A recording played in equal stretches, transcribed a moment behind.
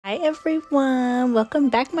Hi everyone, welcome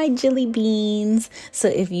back my jelly beans. So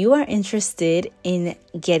if you are interested in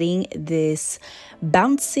getting this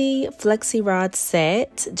bouncy flexi rod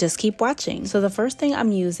set, just keep watching. So the first thing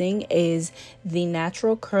I'm using is the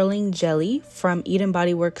natural curling jelly from Eden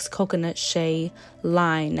Body Works coconut shea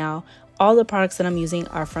line. Now all the products that I'm using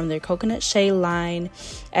are from their coconut shea line.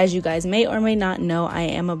 As you guys may or may not know, I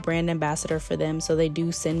am a brand ambassador for them, so they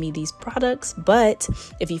do send me these products. But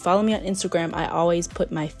if you follow me on Instagram, I always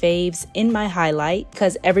put my faves in my highlight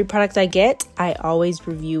because every product I get, I always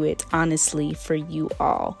review it honestly for you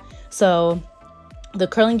all. So the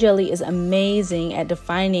curling jelly is amazing at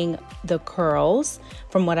defining the curls.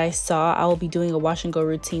 From what I saw, I will be doing a wash and go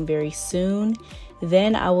routine very soon.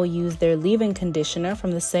 Then I will use their leave-in conditioner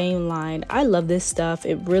from the same line. I love this stuff.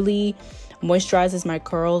 It really moisturizes my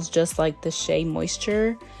curls just like the Shea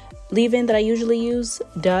Moisture leave-in that I usually use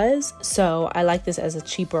does. So I like this as a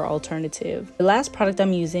cheaper alternative. The last product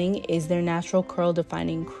I'm using is their natural curl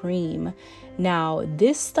defining cream. Now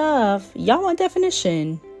this stuff, y'all want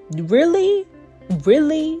definition? Really?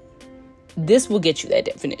 This will get you that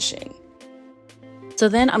definition. So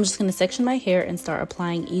then I'm just going to section my hair and start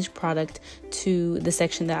applying each product to the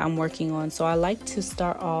section that I'm working on. So I like to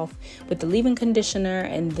start off with the leave-in conditioner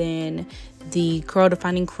and then the curl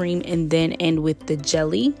defining cream and then end with the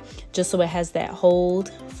jelly, just so it has that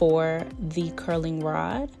hold for the curling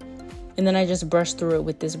rod. And then I just brush through it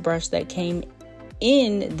with this brush that came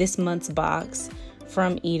in this month's box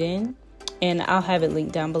from Eden. And I'll have it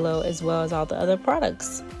linked down below as well as all the other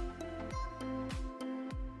products.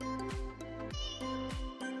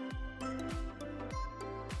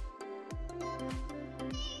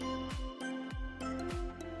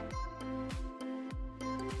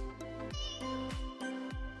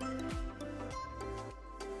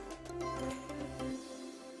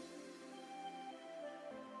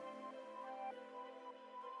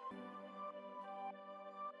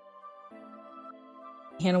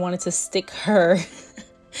 Hannah wanted to stick her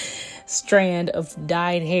strand of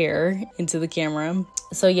dyed hair into the camera.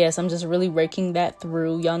 So yes, I'm just really raking that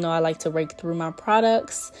through. Y'all know I like to rake through my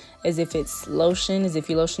products as if it's lotion, as if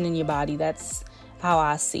you're lotioning your body. That's how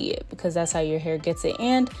I see it, because that's how your hair gets it.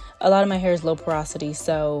 And a lot of my hair is low porosity,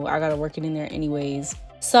 so I gotta work it in there anyways.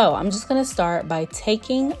 So I'm just gonna start by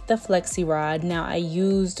taking the flexi rod. Now I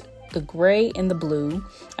used the gray and the blue.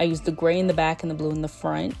 I used the gray in the back and the blue in the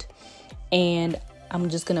front. And I'm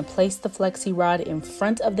just going to place the flexi rod in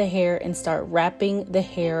front of the hair and start wrapping the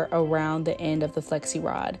hair around the end of the flexi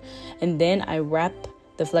rod. And then I wrap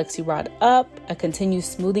the flexi rod up. I continue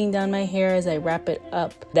smoothing down my hair as I wrap it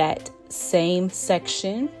up that same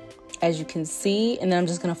section, as you can see. And then I'm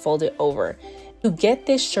just going to fold it over. To get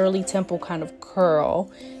this Shirley Temple kind of curl,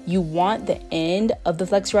 you want the end of the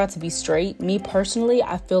flexi rod to be straight. Me personally,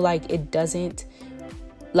 I feel like it doesn't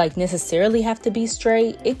necessarily have to be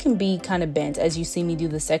straight. It can be kind of bent, as you see me do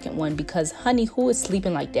the second one, because honey, who is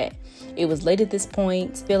sleeping like that? It was late at this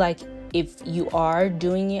point. I feel like if you are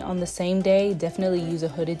doing it on the same day, definitely use a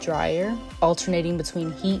hooded dryer, alternating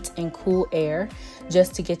between heat and cool air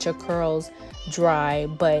just to get your curls dry.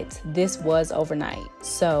 But this was overnight,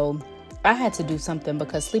 so I had to do something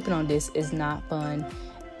because sleeping on this is not fun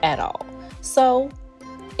at all. So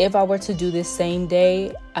if I were to do this same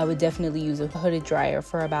day, I would definitely use a hooded dryer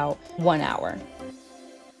for about 1 hour.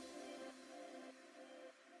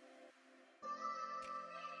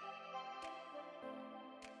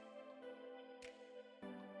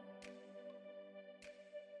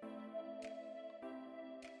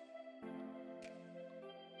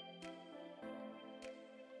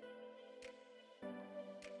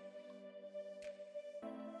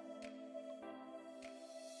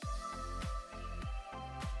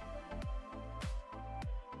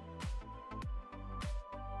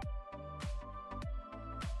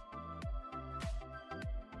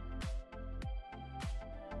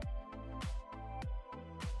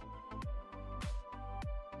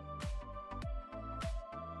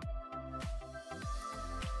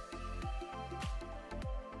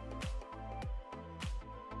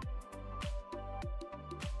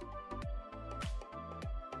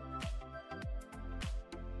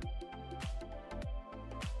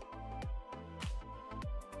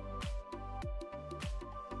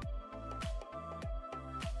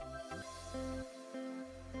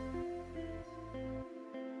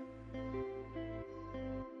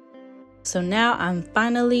 So now I'm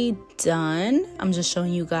finally done. I'm just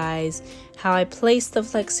showing you guys how I place the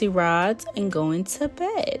flexi rods and go into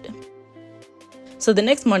bed. So the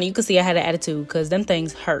next morning, you can see I had an attitude because them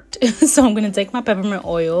things hurt. So I'm going to take my peppermint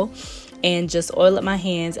oil and just oil up my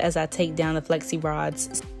hands as I take down the flexi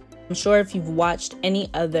rods. I'm sure if you've watched any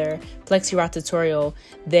other FLEXI Rod tutorial,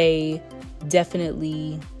 they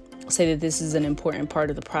definitely say that this is an important part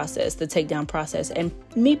of the process, the takedown process. And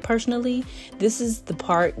me personally, this is the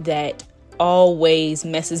part that always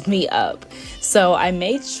messes me up. So I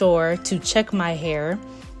made sure to check my hair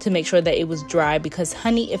to make sure that it was dry, because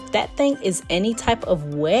honey, if that thing is any type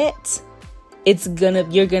of wet,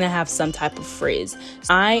 you're gonna have some type of frizz.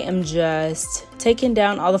 I am just taking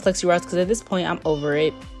down all the FLEXI rods because at this point I'm over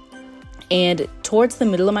it. And towards the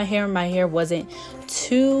middle of my hair wasn't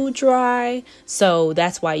too dry, so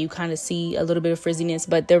that's why you kind of see a little bit of frizziness,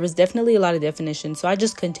 but there was definitely a lot of definition. So I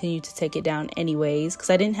just continued to take it down anyways because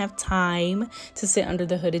I didn't have time to sit under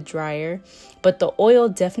the hooded dryer. But the oil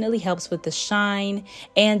definitely helps with the shine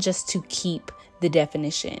and just to keep the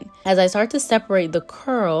definition. As I start to separate the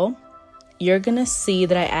curl, you're gonna see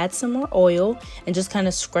that I add some more oil and just kind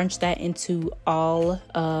of scrunch that into all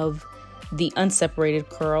of the unseparated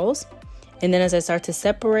curls. And then as I start to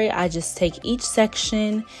separate, I just take each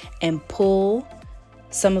section and pull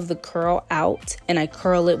some of the curl out, and I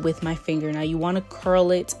curl it with my finger. Now you want to curl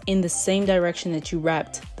it in the same direction that you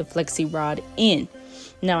wrapped the FLEXI rod in.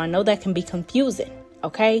 Now I know that can be confusing,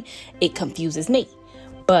 okay? It confuses me,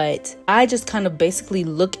 but I just kind of basically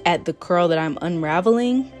look at the curl that I'm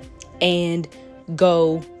unraveling and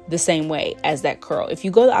go the same way as that curl. If you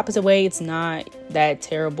go the opposite way, it's not that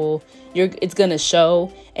terrible. It's gonna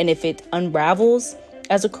show, and if it unravels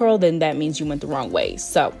as a curl, then that means you went the wrong way.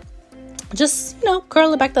 So just,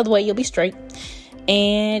 curl it back the other way, you'll be straight.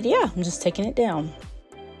 And yeah, I'm just taking it down.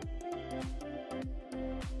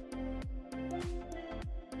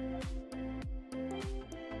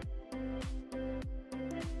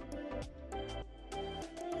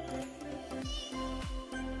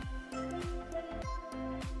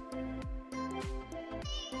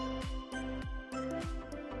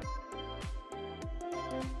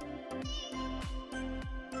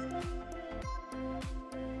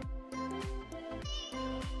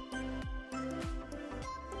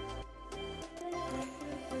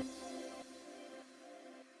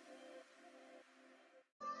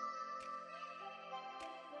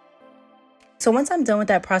 So once I'm done with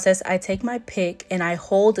that process, I take my pick and I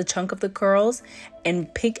hold a chunk of the curls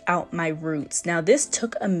and pick out my roots. Now this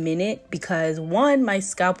took a minute because one, my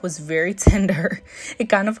scalp was very tender. It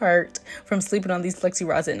kind of hurt from sleeping on these FLEXI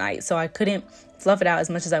rods at night. So I couldn't fluff it out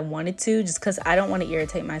as much as I wanted to, just because I don't want to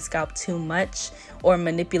irritate my scalp too much or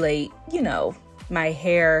manipulate, my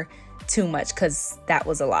hair too much, because that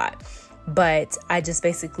was a lot. But I just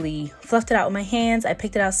basically fluffed it out with my hands. I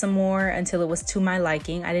picked it out some more until it was to my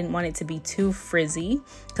liking. I didn't want it to be too frizzy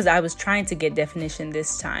because I was trying to get definition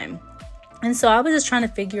this time. And so I was just trying to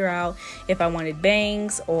figure out if I wanted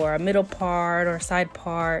bangs or a middle part or a side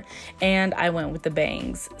part, and I went with the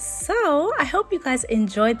bangs. So I hope you guys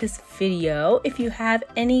enjoyed this video. If you have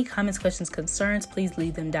any comments, questions, concerns, please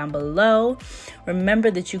leave them down below. Remember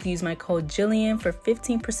that you can use my code Jillian for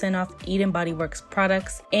 15% off Eden Body Works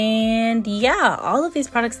products. And yeah, all of these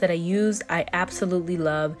products that I use, I absolutely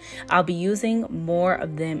love. I'll be using more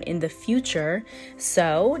of them in the future.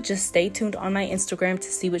 So just stay tuned on my Instagram to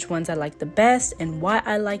see which ones I like the best and why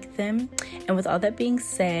I like them. And with all that being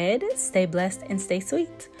said, stay blessed and stay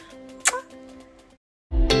sweet.